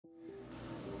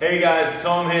Hey guys,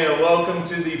 Tom here. Welcome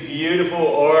to the beautiful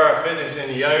Ora Fitness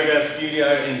and Yoga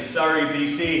studio in Surrey,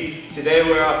 BC. Today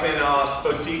we're up in our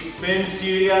boutique spin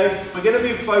studio. We're going to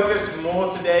be focused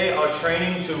more today on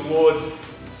training towards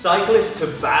cyclist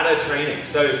Tabata training.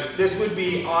 So this would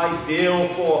be ideal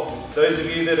for those of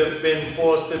you that have been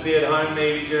forced to be at home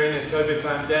maybe during this COVID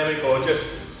pandemic, or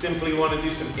just simply want to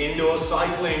do some indoor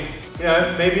cycling. You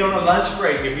know, maybe on a lunch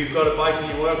break if you've got a bike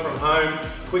and you work from home.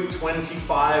 Quick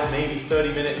 25, maybe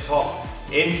 30-minute top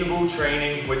interval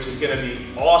training, which is going to be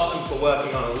awesome for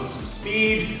working on some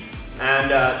speed and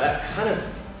that kind of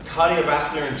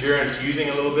cardiovascular endurance, using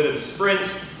a little bit of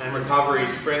sprints and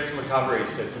recoveries, so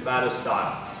Tabata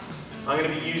style. I'm going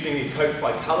to be using the Coach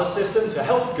by Color system to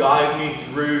help guide me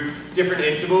through different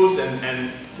intervals, and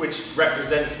which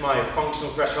represents my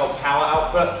functional threshold power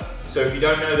output. So if you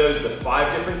don't know, those are the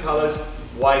 5 different colors: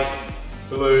 white,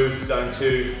 blue, zone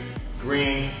 2,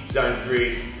 green, zone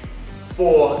 3,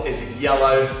 4 is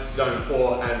yellow, zone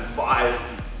 4, and 5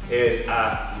 is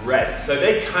red. So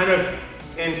they kind of,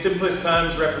 in simplest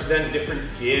terms, represent different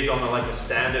gears on like a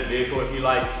standard vehicle, if you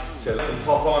like. So they can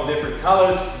pop on different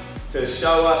colors to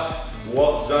show us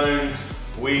what zones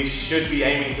we should be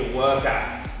aiming to work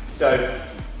at. So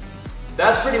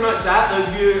that's pretty much that. Those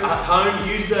of you at home,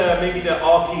 use maybe the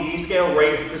RPE scale,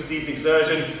 rate of perceived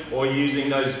exertion, or using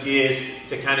those gears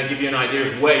to kind of give you an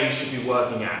idea of where you should be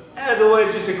working at. As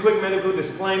always, just a quick medical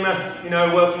disclaimer, you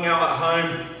know, working out at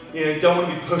home, you know, don't want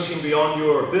to be pushing beyond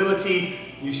your ability.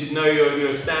 You should know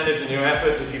your standards and your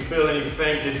efforts. If you feel any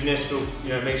faint dizziness,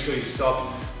 make sure you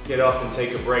stop, get off and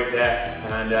take a break there.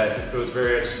 And if it feels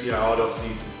very, I'd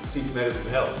obviously seek medical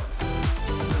help.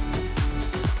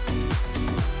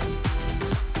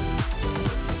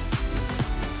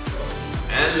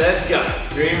 And let's go.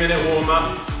 3-minute warm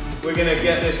up. We're gonna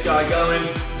get this guy going.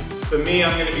 For me,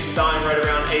 I'm gonna be starting right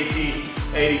around 80,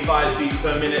 85 beats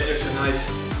per minute. Just a nice,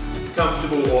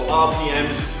 comfortable, or RPMs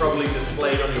is probably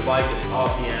displayed on your bike as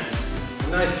RPMs.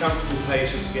 A nice comfortable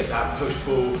pace just to get that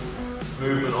push-pull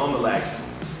movement on the legs.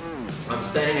 I'm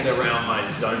staying at around my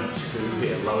zone 2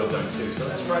 here, lower zone 2. So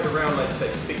that's right around, let's say,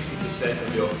 60%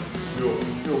 of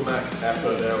your max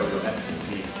effort there, or your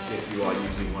FTP, if you are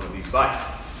using one of these bikes.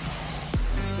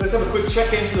 Let's have a quick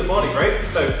check into the body, right?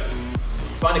 So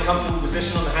find a comfortable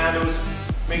position on the handles.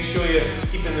 Make sure you're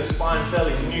keeping the spine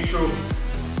fairly neutral.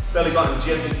 Belly button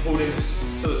gently pulled into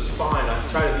the spine. I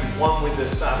try to be one with the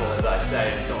saddle, as I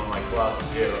say in some of my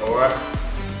classes here at Ora.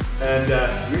 And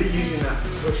really using that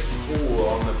push-pull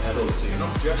on the pedals. So you're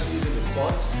not just using the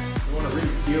quads. You want to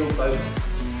really feel both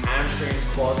hamstrings,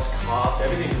 quads, calves,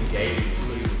 everything engaging,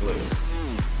 including the glutes.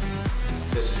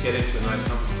 So let's just get into a nice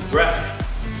comfortable breath.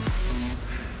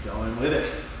 Going with it.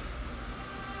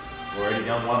 Already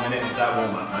done 1 minute with that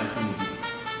warm up, nice and easy.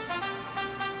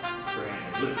 Bring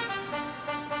it loop.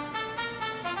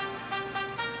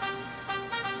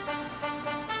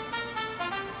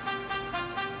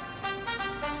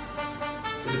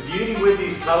 So the beauty with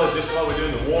these colors, just while we're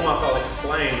doing the warm up, I'll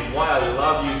explain why I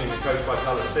love using the Coach by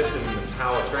Color system and the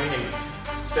power training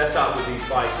setup with these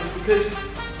bikes, is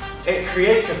because it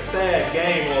creates a fair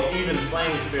game or even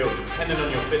playing field depending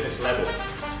on your fitness level.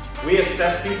 We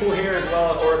assess people here as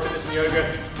well at Ora Fitness and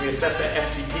Yoga. We assess their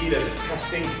FTP, there's a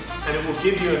testing, and it will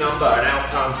give you a number, an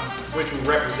outcome, which will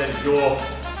represent your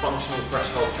functional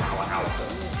threshold power output.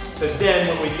 So then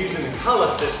when we're using the color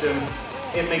system,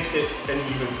 it makes it an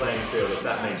even playing field, if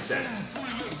that makes sense.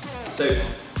 So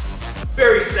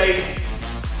very safe,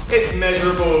 it's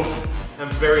measurable,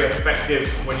 and very effective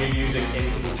when you're using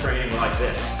interval training like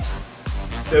this.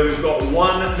 So we've got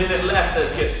 1 minute left.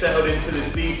 Let's get settled into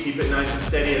this beat. Keep it nice and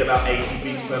steady at about 80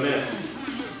 beats per minute.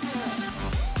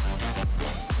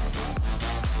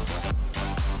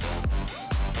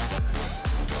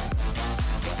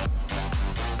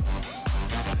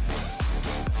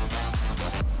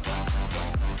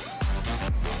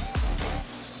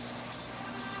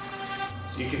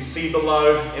 So you can see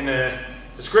below in the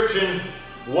description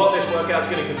what this workout is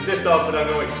going to consist of, but I'm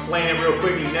going to explain it real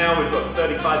quickly now. We've got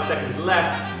 35 seconds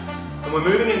left, and we're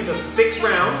moving into 6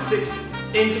 rounds, 6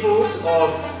 intervals of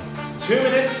 2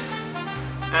 minutes.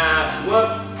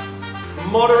 Work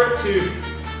moderate to,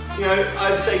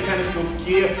 I'd say kind of your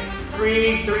gear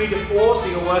 3 to 4, so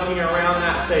you're working around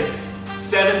that, say,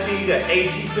 70 to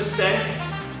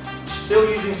 80%. Still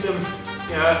using some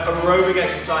aerobic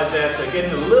exercise there, so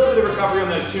getting a little bit of recovery on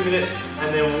those 2 minutes,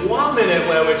 and then 1 minute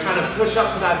where we're trying to push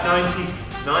up to that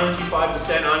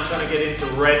 90–95%. I'm trying to get into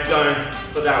red zone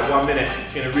for that 1 minute.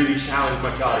 It's going to really challenge my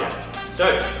cardio. So,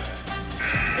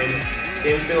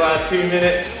 into our 2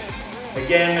 minutes.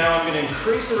 Again, now I'm going to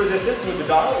increase the resistance with the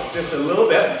dial just a little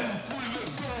bit.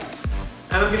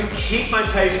 And And I'm gonna keep my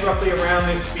pace roughly around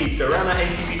this speed, so around that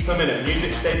 80 beats per minute.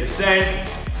 Music stayed the same.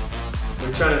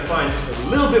 We're trying to find just a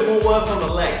little bit more work on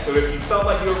the legs. So if you felt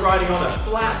like you were riding on a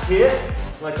flat here,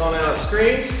 like on our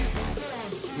screens,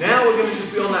 now we're gonna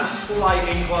just be on that slight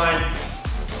incline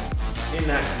in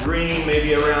that green,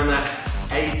 maybe around that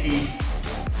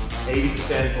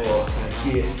 80% or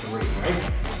gear 3,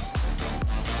 right?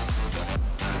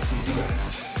 Nice, easy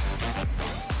breaths.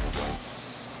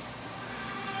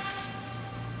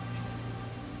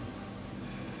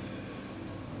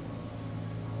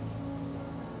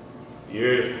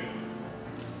 Beautiful.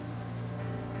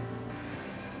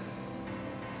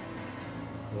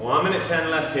 1 minute 10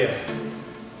 left here.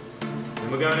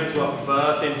 And we're going into our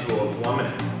first interval of 1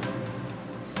 minute.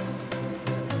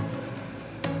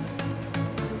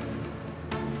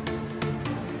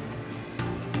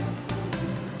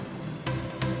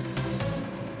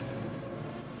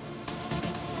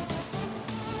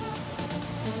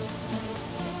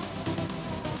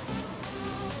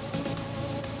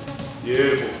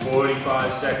 Beautiful,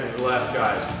 45 seconds left,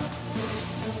 guys.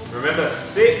 Remember,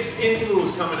 6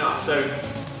 intervals coming up, so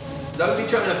don't be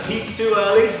trying to peak too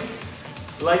early.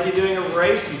 Like you're doing a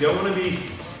race, you don't want to be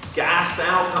gassed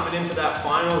out coming into that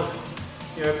final,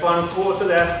 final quarter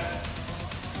there.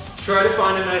 Try to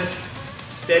find a nice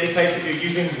steady pace. If you're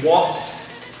using watts,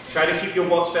 try to keep your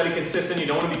watts fairly consistent. You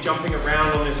don't want to be jumping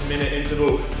around on this minute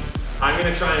interval. I'm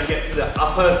going to try and get to the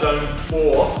upper zone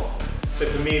 4. So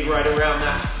for me, right around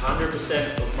that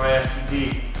 100% of my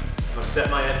FTP. I've set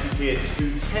my FTP at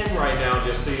 210 right now,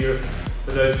 just so you're,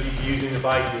 for those of you using the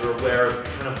bike, you're aware of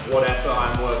kind of what effort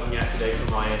I'm working at today for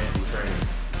my interval training.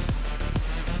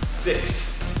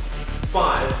 6,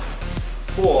 5,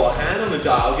 4, hand on the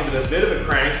dial, give it a bit of a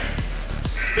crank.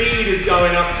 Speed is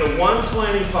going up to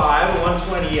 125 or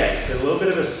 128, so a little bit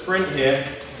of a sprint here.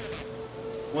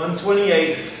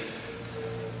 128.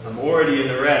 I'm already in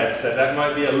the red, so that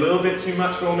might be a little bit too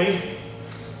much for me,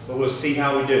 but we'll see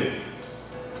how we do.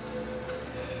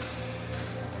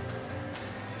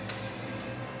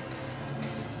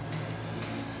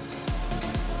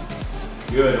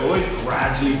 Good, always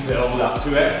gradually build up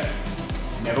to it.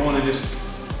 You never want to just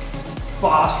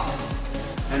fast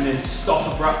and then stop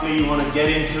abruptly. You want to get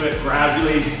into it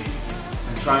gradually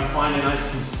and try and find a nice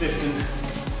consistent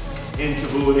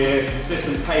interval here,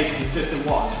 consistent pace, consistent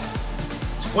watts.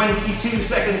 22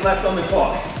 seconds left on the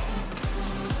clock.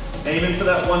 Aiming for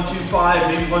that 125,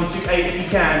 maybe 128 if you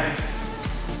can.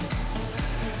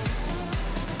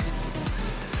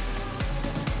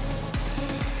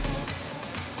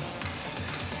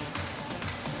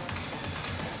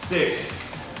 6,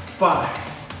 5,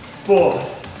 4,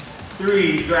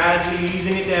 3, gradually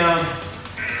easing it down.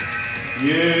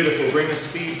 Beautiful, bring the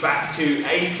speed back to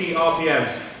 80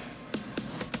 RPMs.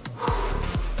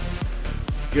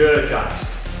 Good, guys.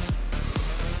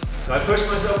 So I pushed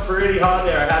myself pretty hard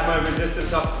there. I had my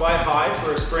resistance up quite high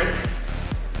for a sprint.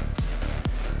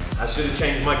 I should have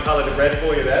changed my color to red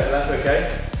for you there, but that's okay.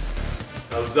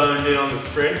 I was zoned in on the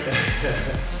sprint.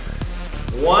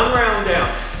 1 round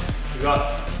down. We've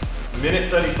got a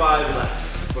minute 35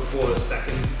 left before the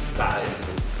second bad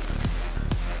interval.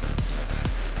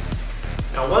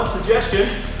 Now, one suggestion,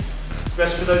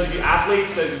 especially for those of you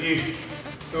athletes, those of you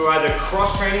who are either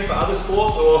cross-training for other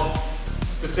sports or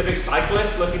specific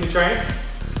cyclists looking to train,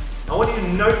 I want you to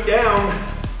note down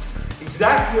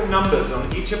exactly your numbers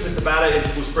on each of the Tabata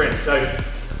interval sprints. So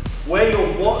where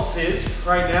your watts is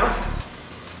right now,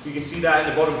 you can see that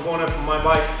in the bottom corner from my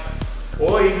bike,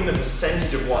 or even the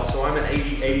percentage of watts. So I'm at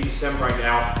 80% right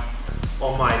now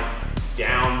on my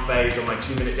down phase, on my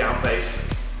 2-minute down phase.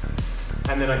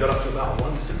 And then I got up to about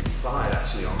 165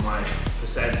 actually on my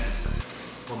percent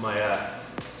on my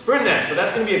sprint there. So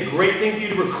that's going to be a great thing for you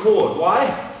to record.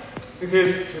 Why?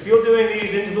 Because if you're doing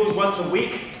these intervals once a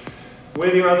week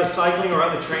with your other cycling or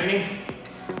other training,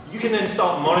 you can then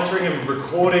start monitoring and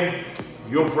recording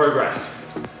your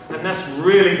progress. And that's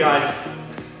really, guys,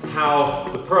 how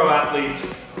the pro athletes,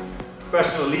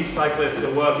 professional elite cyclists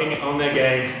are working on their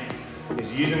game,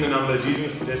 is using the numbers, using the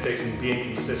statistics, and being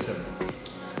consistent.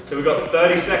 So we've got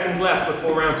 30 seconds left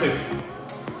before round 2.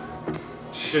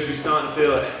 Should be starting to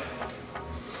feel it.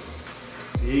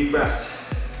 Deep breaths.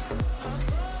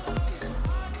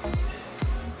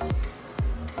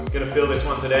 Gonna feel this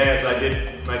one today as I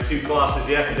did my 2 classes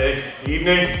yesterday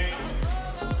evening.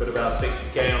 Put about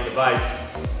 60K on the bike.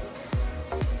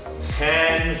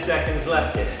 10 seconds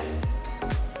left here.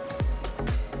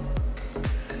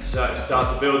 So start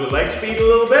to build the leg speed a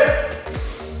little bit.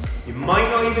 You might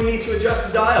not even need to adjust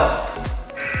the dial.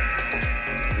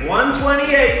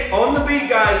 128 on the beat,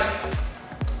 guys.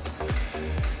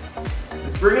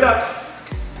 Let's bring it up.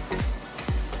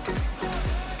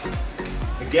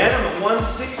 Again, I'm at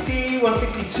 160,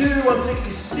 162,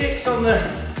 166 on the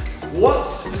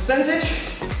watts percentage.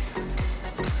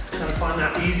 Trying to find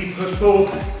that easy push-pull.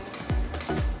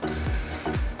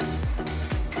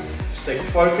 Stay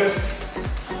focused.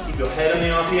 Keep your head on the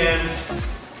RPMs.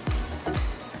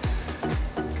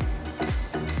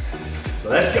 So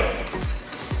let's go.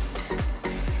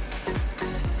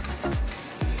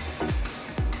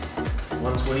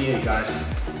 $128, guys.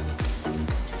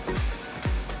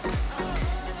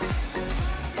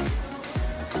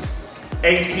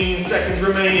 $18 seconds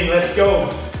remaining, let's go.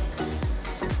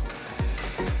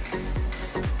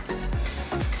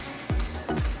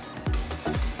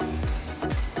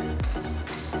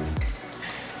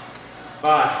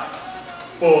 Five,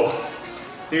 4,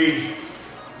 3,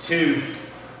 2,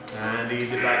 and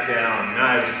ease it back down.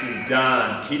 Nicely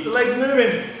done. Keep the legs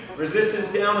moving.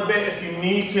 Resistance down a bit if you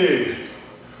need to.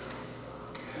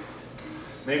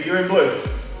 Maybe you're in blue.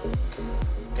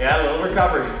 Yeah, a little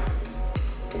recovery.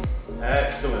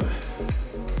 Excellent.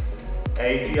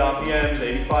 80 RPMs,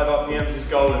 85 RPMs is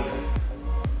golden.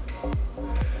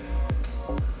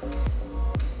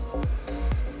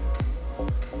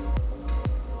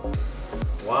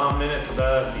 One minute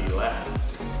 30 left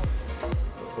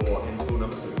before interval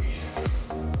number 3.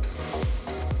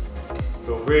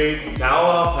 Feel free to towel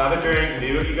off, have a drink,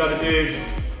 do what you gotta do.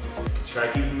 Try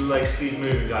keeping the leg speed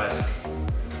moving, guys.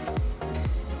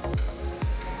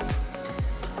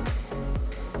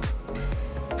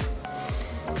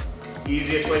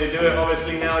 Easiest way to do it,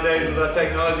 obviously, nowadays with our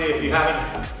technology. If you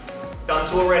haven't done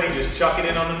so already, just chuck it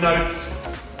in on the notes.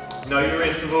 Know your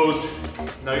intervals,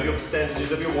 know your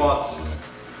percentages of your watts.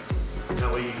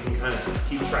 That way you can kind of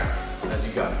keep track as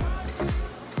you go.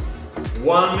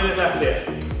 1 minute left here.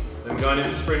 Then we're going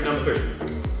into sprint number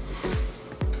 3.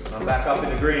 I'm back up in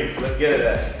the green, so let's get it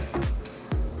there.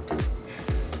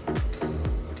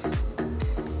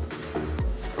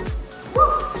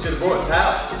 Woo! Should have brought a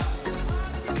towel.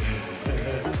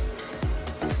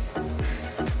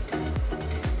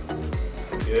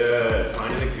 Good,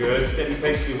 finding a good steady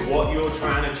pace with what you're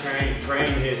trying to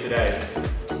train here today.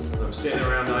 I'm sitting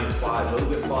around 95, a little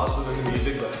bit faster than the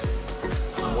music, but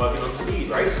I'm working on speed,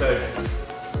 right? So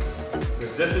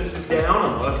resistance is down,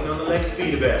 I'm working on the leg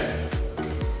speed a bit.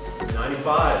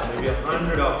 95, maybe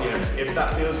 100 RPMs, if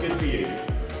that feels good for you. You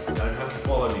don't have to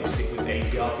follow me, stick with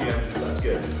 80 RPMs if that's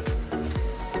good.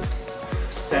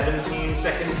 17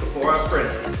 seconds before our sprint.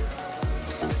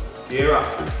 Gear up.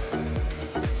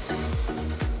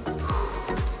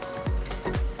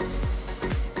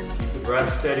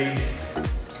 Breath steady,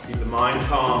 keep the mind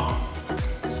calm.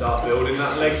 Start building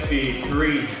that leg speed.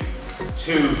 3,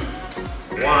 2,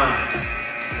 1.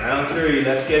 Round 3,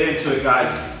 let's get into it,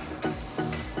 guys.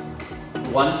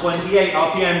 128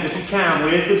 RPMs if you can,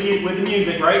 with the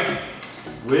music, right?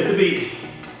 With the beat.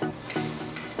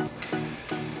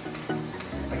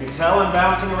 I can tell I'm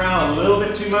bouncing around a little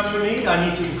bit too much for me. I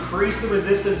need to increase the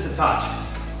resistance a touch.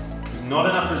 There's not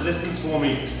enough resistance for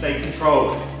me to stay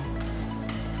controlled.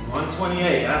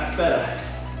 128, that's better.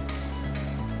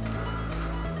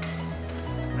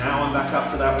 Now I'm back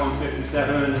up to that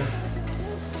 157,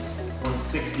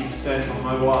 160% on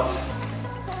my watts.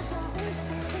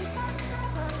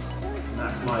 And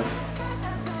that's my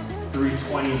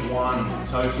 321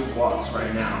 total watts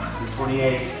right now,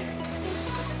 328.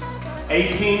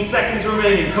 18 seconds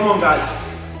remaining, come on guys.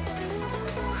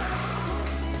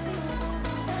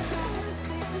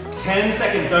 10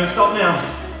 seconds, don't stop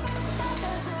now.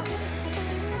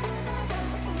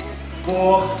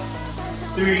 4,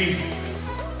 3,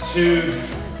 2,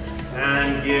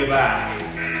 and gear back.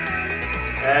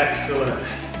 Excellent.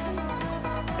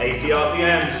 80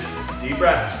 RPMs, deep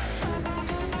breaths.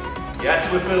 Yes,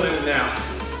 we're feeling it now.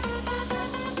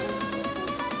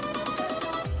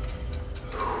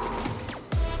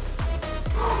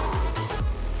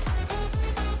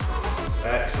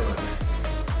 Excellent.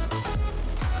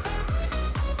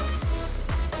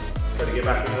 Try to get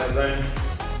back into that zone.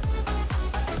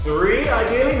 3,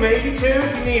 ideally, maybe 2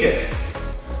 if you need it.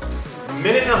 A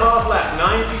minute and a half left,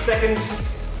 90 seconds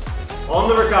on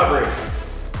the recovery.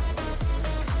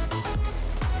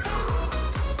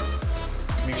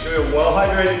 Make sure you're well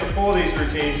hydrated before these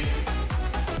routines.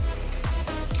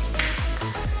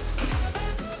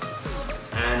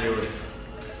 And you're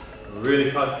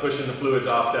really pushing the fluids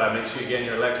after. Make sure you're getting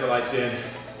your electrolytes in.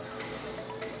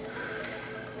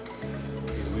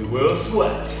 Because we will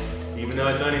sweat, even though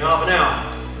it's only half an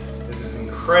hour.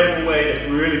 Incredible way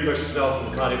to really push yourself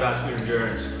in cardiovascular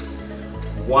endurance.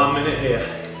 1 minute here.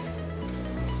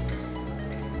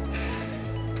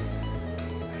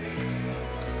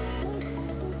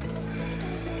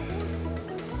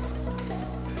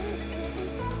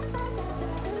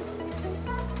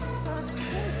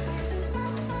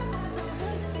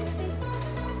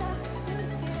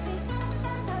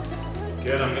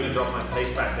 Good, I'm going to drop my pace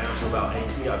back down to about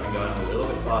 80. I've been going a little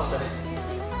bit faster.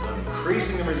 I'm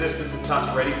increasing the resistance and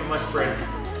touch, ready for my sprint.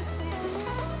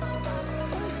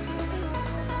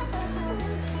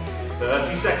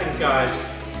 30 seconds, guys.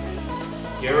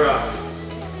 Gear up.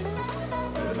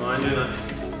 Don't mind doing it.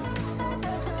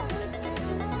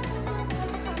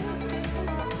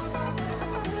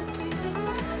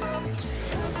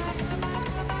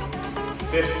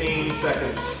 15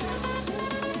 seconds.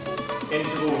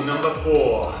 Interval number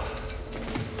 4.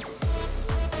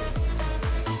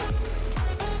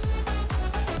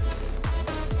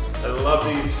 I love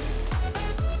these.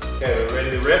 Okay, we're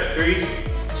ready to rip. 3,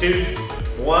 2,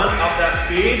 1. Up that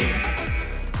speed.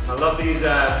 I love these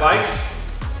bikes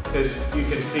because you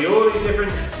can see all these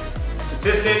different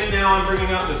statistics. Now I'm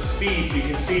bringing up the speed so you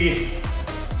can see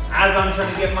as I'm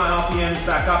trying to get my RPMs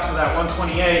back up to that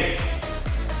 128.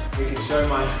 We can show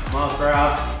my miles per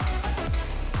hour.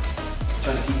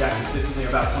 Trying to keep that consistently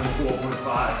about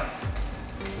 24.5,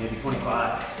 maybe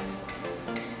 25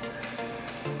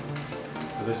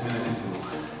 for this minute interval.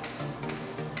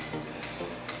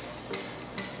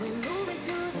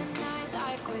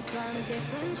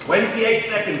 28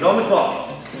 seconds on the clock.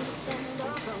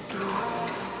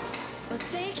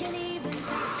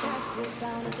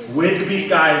 With the beat,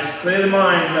 guys. Clear the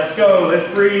mind. Let's go. Let's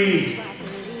breathe.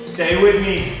 Stay with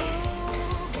me.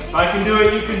 If I can do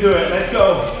it, you can do it. Let's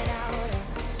go.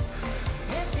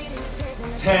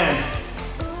 10,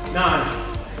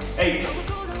 9, 8.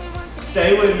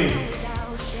 Stay with me.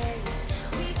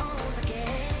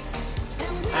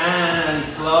 And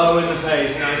slow in the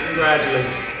pace, nice and gradually.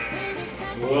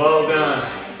 Well done.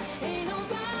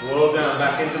 Well done.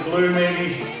 Back into blue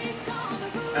maybe.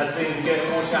 As things are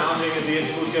getting more challenging, as the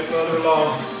intervals get further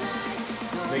along.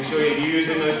 Make sure you're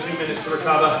using those 2 minutes to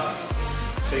recover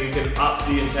so you can up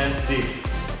the intensity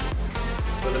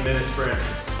for the minute sprint.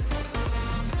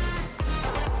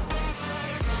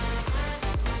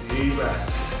 Deep breaths.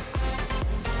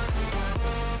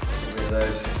 Get rid of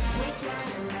those.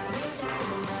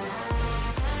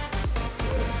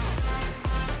 Good.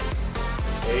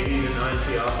 80 to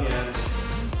 90 RPMs.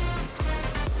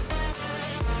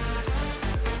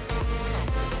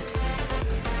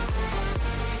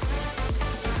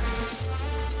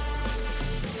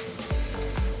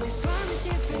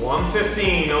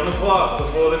 $1:15 on the clock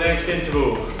before the next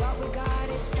interval.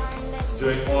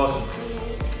 Doing awesome.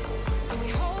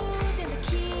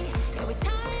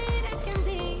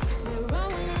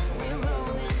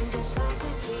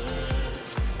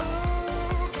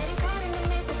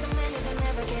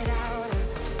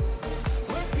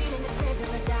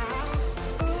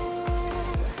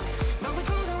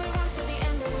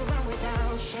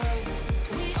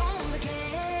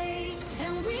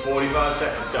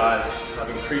 Seconds, guys. I've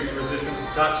increased the resistance to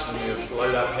touch, and I'm going to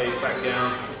slow that pace back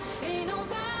down.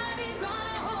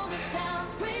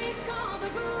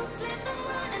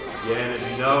 Yeah, and as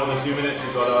you know, on the 2 minutes,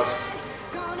 we've got our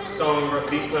song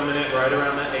beats per minute right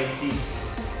around that 80.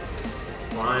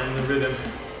 Find the rhythm.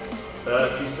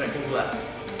 30 seconds left.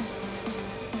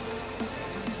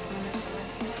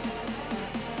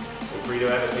 Feel free to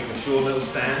ever take a short little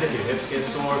stand if your hips get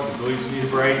sore, if the glutes need a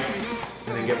break.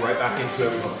 And then get right back into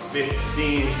it. We've got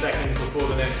 15 seconds before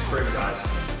the next sprint, guys.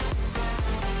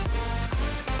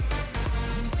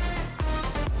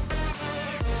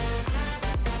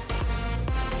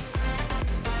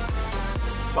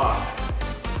 Five,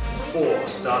 4,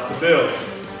 start to build.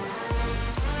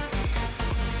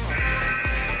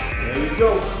 There we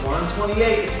go,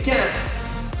 128 if you can.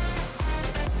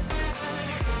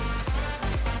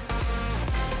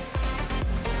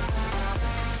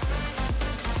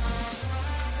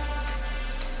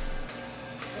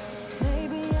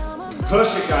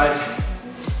 Push it, guys.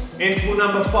 Interval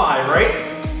number 5, right?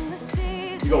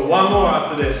 You got one more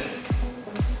after this.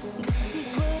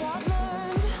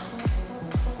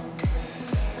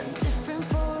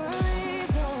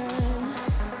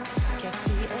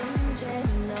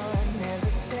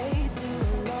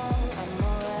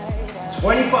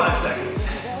 $25 seconds.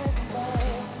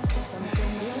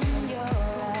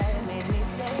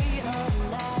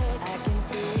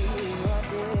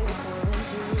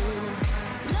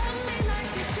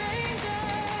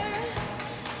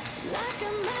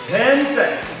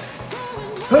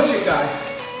 Push it, guys.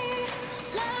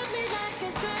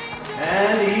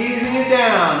 And easing it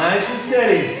down, nice and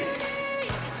steady.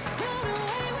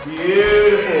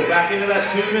 Beautiful. Back into that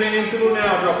 2 minute interval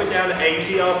now. Drop it down to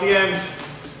 80 RPMs.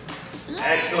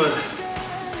 Excellent.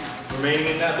 Remaining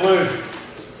in that blue.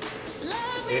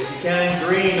 If you can,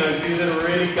 green. Those of you that are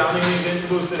really gunning these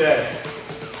intervals today.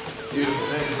 Beautiful.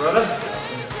 Thank you, brother.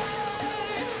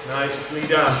 Nicely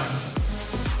done.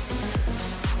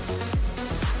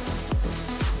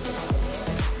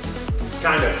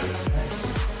 Kind of.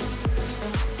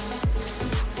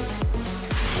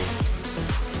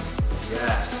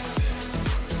 Yes.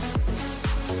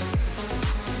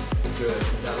 Good.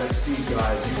 That leg speed,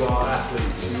 guys. You are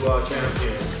athletes. You are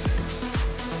champions.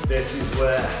 This is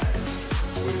where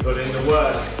we put in the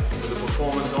work for the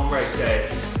performance on race day.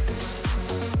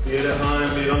 Be it at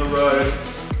home, be it on the road.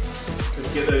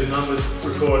 Let's get those numbers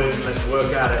recorded and let's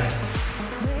work at it.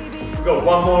 We've got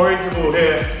one more interval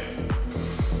here.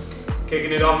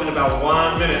 Kicking it off in about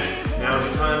 1 minute. Now's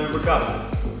your time to recover.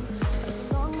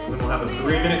 Then we'll have a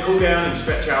 3-minute cool down and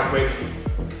stretch out quick.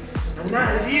 And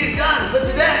that is you done for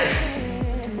today.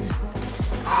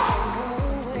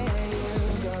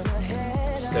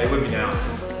 Stay with me now.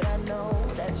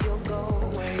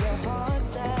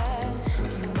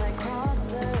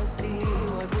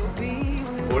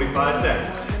 45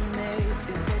 seconds.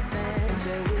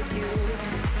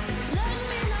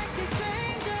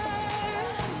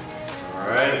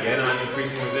 Alright, again I'm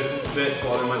increasing resistance a bit,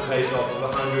 sliding my pace off of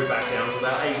 100 back down to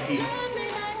about 80.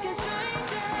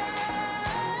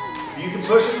 You can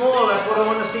push it more, that's what I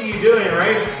want to see you doing,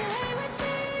 right?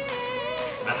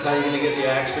 That's how you're going to get the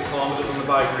extra kilometers on the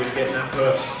bike, really getting that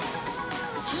push.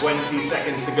 20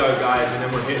 seconds to go, guys, and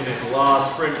then we're hitting this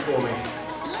last sprint for me.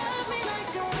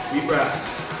 Deep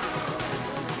breaths.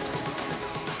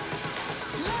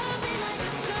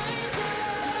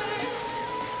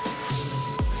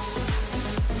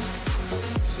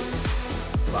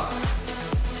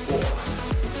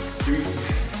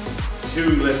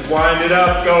 2, let's wind it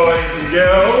up, boys and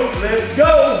girls. Let's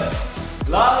go.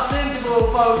 Last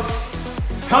interval, folks.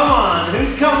 Come on,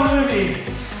 who's coming with me?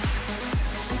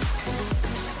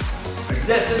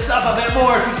 Resistance up a bit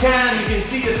more if you can. You can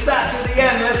see your stats at the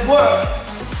end. Let's work.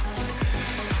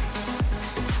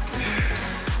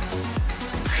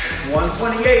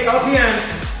 128 RPMs.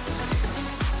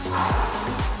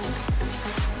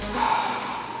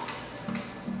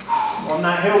 On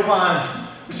that hill climb.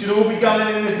 We should all be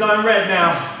going in this zone red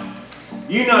now.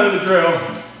 You know the drill.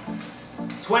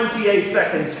 28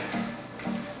 seconds.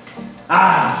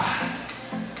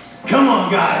 Come on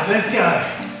guys, let's go.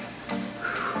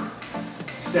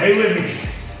 Stay with me.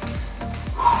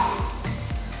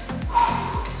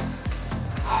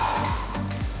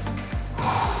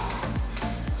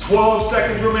 "12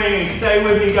 seconds remaining, stay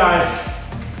with me guys.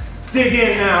 Dig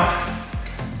in now.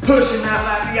 Pushing that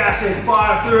lactic acid,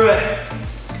 fire through it.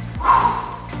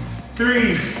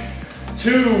 3,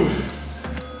 2,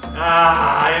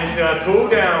 into a cool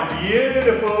down,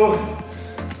 beautiful.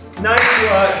 Nice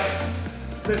work.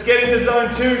 Let's get into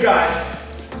zone 2, guys.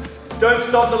 Don't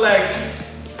stop the legs.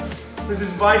 This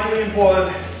is vitally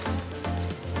important.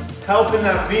 Helping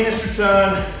that venous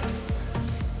return.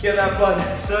 Get that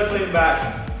blood circling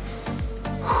back.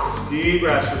 Deep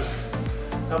breaths.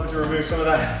 Helping to remove some of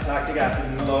that lactic acid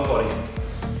in the lower body.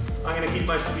 I'm going to keep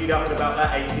my speed up at about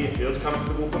that 80. It feels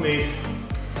comfortable for me.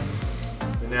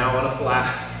 We're now on a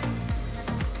flat.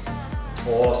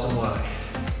 Awesome work.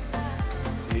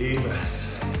 Deep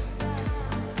breaths.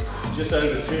 Just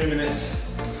over 2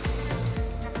 minutes.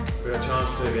 We've got a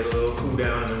chance to get a little cool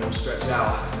down and then we'll stretch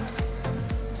out.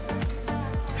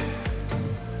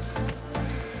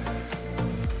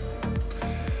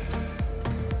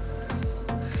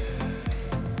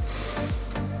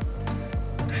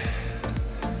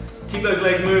 Keep those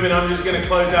legs moving. I'm just going to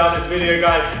close out this video,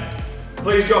 guys.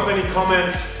 Please drop any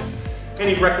comments,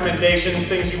 any recommendations,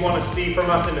 things you want to see from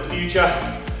us in the future.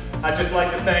 I'd just like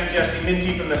to thank Jesse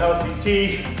Minty from the Healthy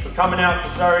Tea for coming out to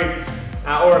Surrey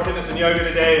at Ora Fitness and Yoga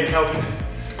today and helping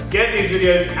get these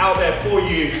videos out there for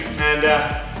you. And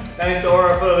thanks to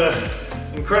Ora for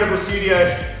the incredible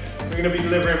studio. We're going to be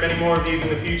delivering many more of these in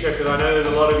the future because I know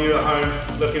there's a lot of you at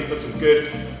home looking for some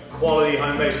good quality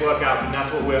home-based workouts, and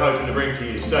that's what we're hoping to bring to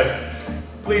you. So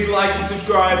please like and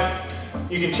subscribe.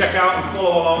 You can check out and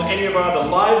follow along any of our other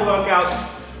live workouts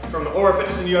from the Ora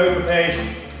Fitness and Yoga page,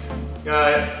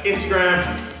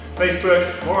 Instagram,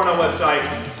 Facebook, or on our website.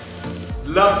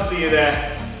 Love to see you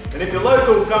there. And if you're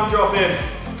local, come drop in.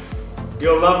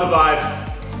 You'll love the vibe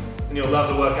and you'll love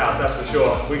the workouts, that's for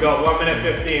sure. We got 1 minute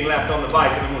 15 left on the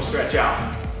bike and then we'll stretch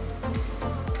out.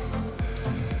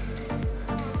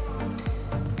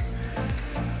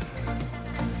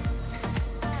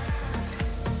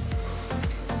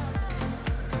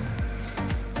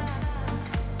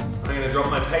 I'm going to drop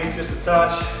my pace just a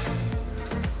touch.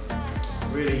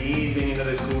 Really easing into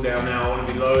this cool down now. I want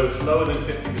to be lower than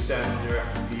 50% on your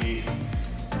FTP.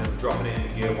 And we're dropping it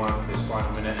into gear 1 for this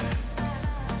final minute.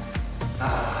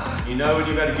 You know when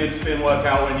you've had a good spin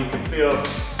workout when you can feel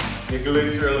your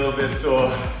glutes are a little bit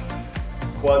sore,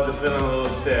 quads are feeling a little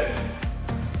stiff,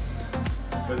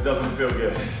 but it doesn't feel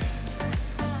good.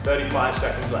 35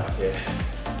 seconds left here.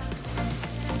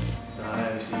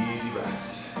 Nice, easy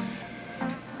breaths.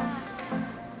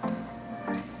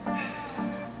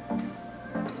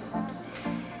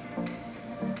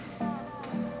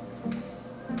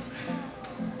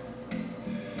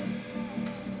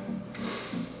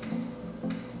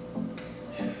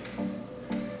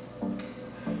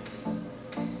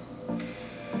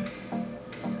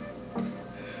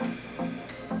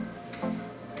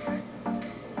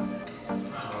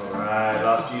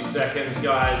 Last few seconds,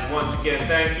 guys. Once again,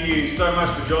 thank you so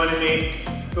much for joining me.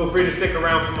 Feel free to stick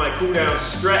around for my cool down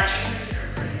stretch.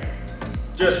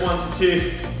 Just wanted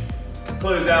to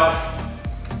close out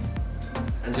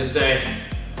and just say,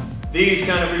 these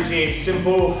kind of routines,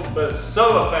 simple but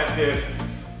so effective.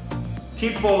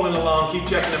 Keep following along, keep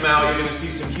checking them out. You're going to see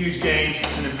some huge gains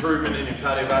and improvement in your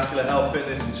cardiovascular health,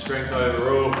 fitness, and strength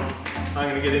overall. I'm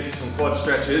going to get into some quad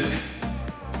stretches.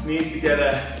 Knees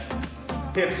together,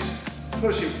 hips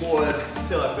pushing forward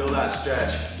until I feel that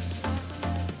stretch.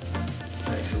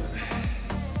 Excellent.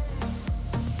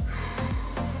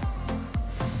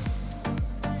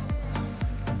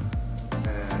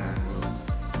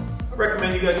 I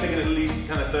recommend you guys taking at least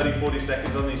kind of 30-40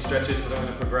 seconds on these stretches, but I'm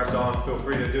going to progress on. Feel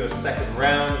free to do a second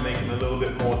round and make them a little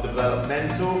bit more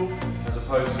developmental as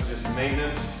opposed to just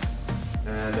maintenance.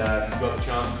 And if you've got the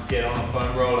chance to get on a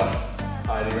foam roller,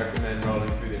 highly recommend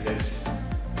rolling through the hips,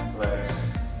 legs.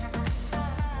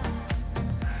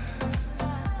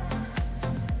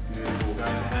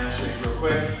 Real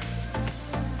quick,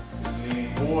 just leaning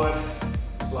forward,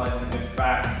 sliding the hips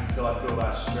back until I feel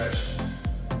that stretch.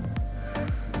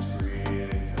 Just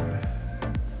breathing through it.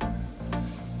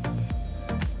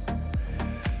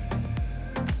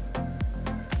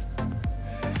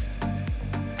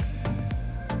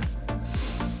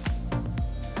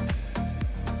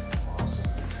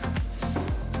 Awesome.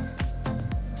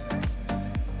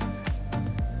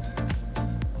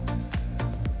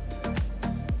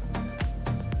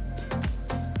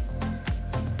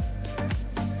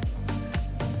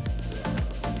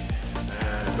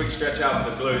 Quick stretch out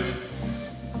for the glutes.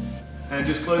 And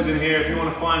just closing here, if you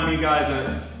want to find me guys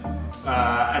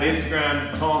at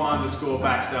Instagram,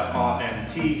 Tom_Baxter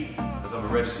RMT, as I'm a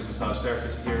registered massage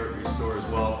therapist here at Restore as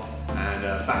well, and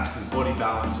Baxter's Body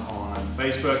Balance on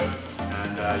Facebook.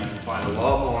 And you can find a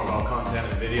lot more of our content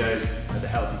and videos at the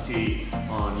Healthy Tea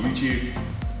on YouTube.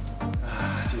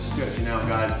 Just stretching out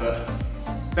guys, but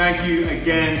thank you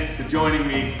again for joining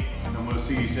me, and we'll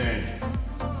see you soon.